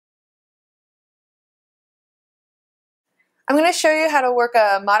I'm going to show you how to work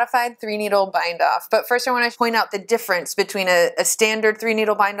a modified 3-needle bind-off, but first I want to point out the difference between a standard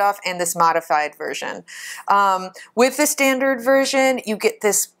 3-needle bind-off and this modified version. With the standard version, you get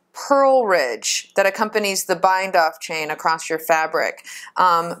this purl ridge that accompanies the bind-off chain across your fabric.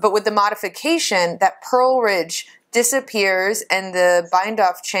 But with the modification, that purl ridge disappears and the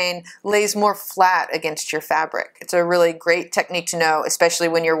bind-off chain lays more flat against your fabric. It's a really great technique to know, especially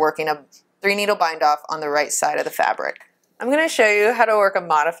when you're working a 3-needle bind-off on the right side of the fabric. I'm going to show you how to work a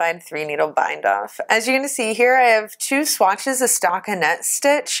modified 3-needle bind-off. As you're going to see here, I have 2 swatches of stockinette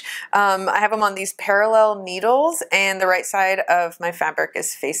stitch. I have them on these parallel needles and the right side of my fabric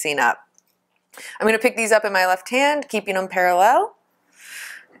is facing up. I'm going to pick these up in my left hand, keeping them parallel.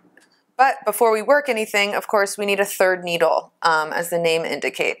 But before we work anything, of course, we need a 3rd needle, as the name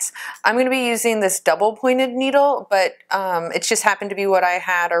indicates. I'm going to be using this double-pointed needle, but it just happened to be what I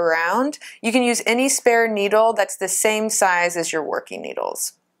had around. You can use any spare needle that's the same size as your working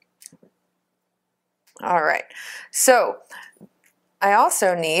needles. All right, so I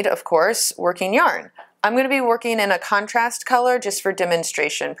also need, of course, working yarn. I'm going to be working in a contrast color just for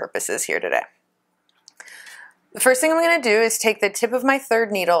demonstration purposes here today. The first thing I'm going to do is take the tip of my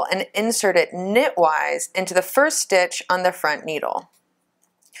 3rd needle and insert it knitwise into the first stitch on the front needle.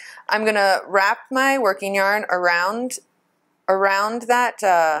 I'm going to wrap my working yarn around that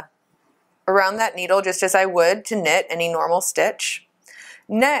needle just as I would to knit any normal stitch.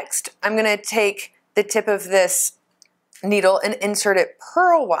 Next, I'm going to take the tip of this needle and insert it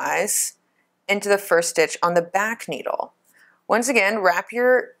purlwise into the first stitch on the back needle. Once again, wrap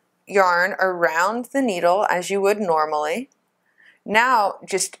your yarn around the needle as you would normally. Now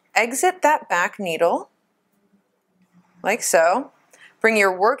just exit that back needle like so. Bring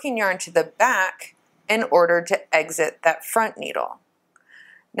your working yarn to the back in order to exit that front needle.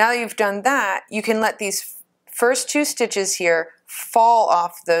 Now that you've done that, you can let these first 2 stitches here fall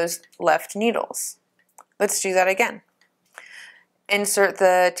off those left needles. Let's do that again. Insert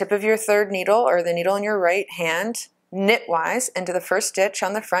the tip of your 3rd needle or the needle in your right hand knitwise into the first stitch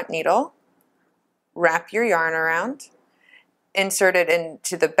on the front needle, wrap your yarn around, insert it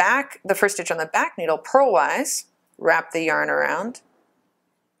into the first stitch on the back needle purlwise, wrap the yarn around,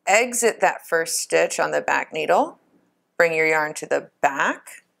 exit that first stitch on the back needle, bring your yarn to the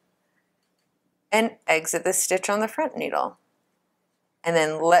back, and exit the stitch on the front needle. And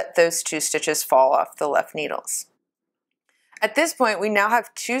then let those 2 stitches fall off the left needles. At this point, we now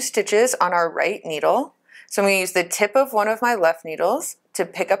have 2 stitches on our right needle. So I'm going to use the tip of one of my left needles to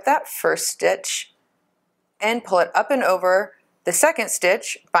pick up that first stitch and pull it up and over the second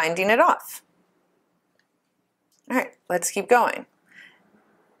stitch, binding it off. All right, let's keep going.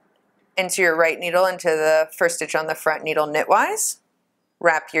 Insert your right needle into the first stitch on the front needle knitwise,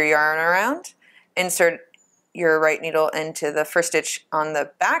 wrap your yarn around, insert your right needle into the first stitch on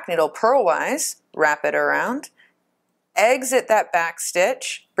the back needle purlwise, wrap it around, exit that back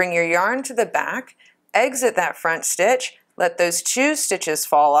stitch, bring your yarn to the back, exit that front stitch, let those 2 stitches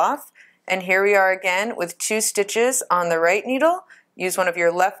fall off, and here we are again with 2 stitches on the right needle. Use one of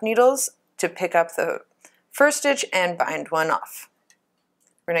your left needles to pick up the first stitch and bind one off.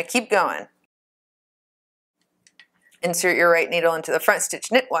 We're going to keep going. Insert your right needle into the front stitch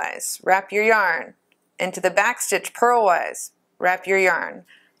knitwise, wrap your yarn, into the back stitch purlwise, wrap your yarn,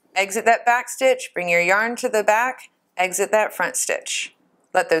 exit that back stitch, bring your yarn to the back, exit that front stitch.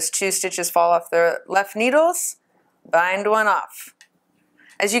 Let those 2 stitches fall off the left needles, bind one off.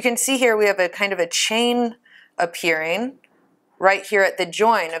 As you can see here, we have a kind of a chain appearing right here at the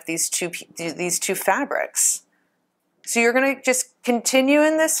join of these two fabrics. So you're going to just continue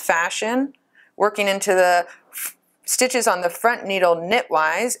in this fashion, working into the stitches on the front needle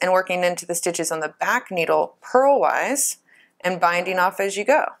knitwise and working into the stitches on the back needle purlwise and binding off as you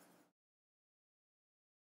go.